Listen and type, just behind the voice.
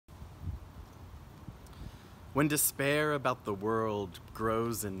When despair about the world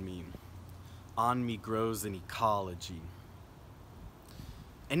grows in me, on me grows an ecology.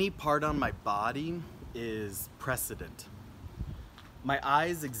 Any part on my body is precedent. My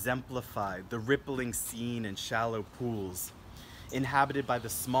eyes exemplify the rippling scene in shallow pools, inhabited by the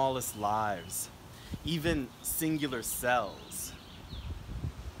smallest lives, even singular cells,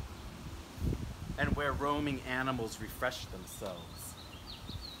 and where roaming animals refresh themselves.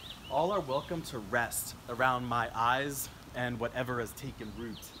 All are welcome to rest around my eyes and whatever has taken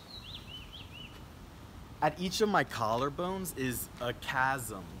root. At each of my collarbones is a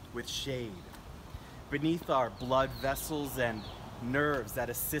chasm with shade, beneath are blood vessels and nerves that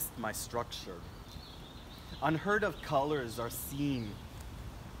assist my structure. Unheard of colors are seen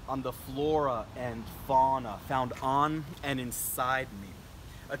on the flora and fauna found on and inside me,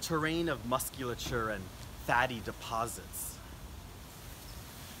 a terrain of musculature and fatty deposits.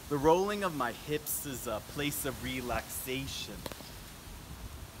 The rolling of my hips is a place of relaxation.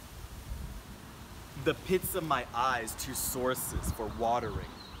 The pits of my eyes, two sources for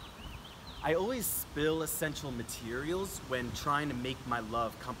watering. I always spill essential materials when trying to make my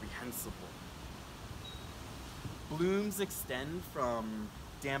love comprehensible. Blooms extend from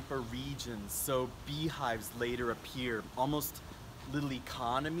damper regions, so beehives later appear, almost little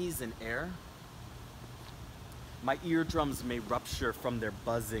economies in air. My eardrums may rupture from their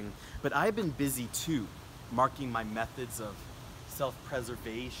buzzing, but I've been busy too, marking my methods of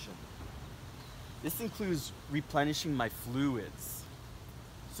self-preservation. This includes replenishing my fluids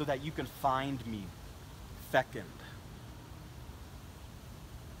so that you can find me fecund.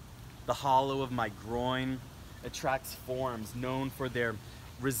 The hollow of my groin attracts forms known for their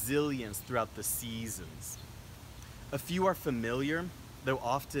resilience throughout the seasons. A few are familiar, though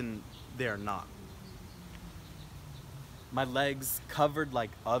often they are not. My legs, covered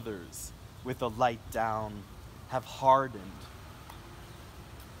like others with a light down, have hardened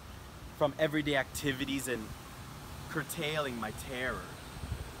from everyday activities and curtailing my terror.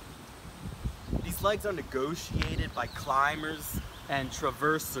 These legs are negotiated by climbers and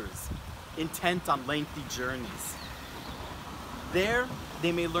traversers intent on lengthy journeys. There,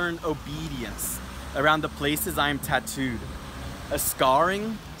 they may learn obedience around the places I am tattooed, a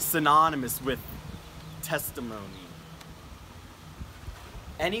scarring synonymous with testimony.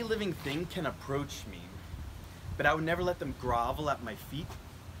 Any living thing can approach me, but I would never let them grovel at my feet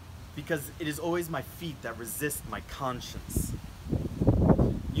because it is always my feet that resist my conscience.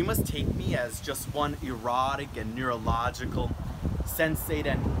 You must take me as just one erotic and neurological, sensate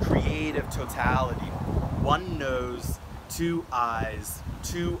and creative totality. One nose, two eyes,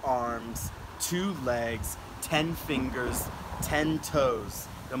 two arms, two legs, 10 fingers, 10 toes,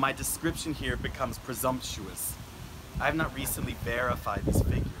 though my description here becomes presumptuous. I have not recently verified these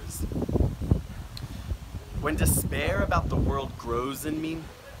figures. When despair about the world grows in me,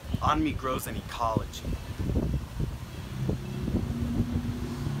 on me grows an ecology.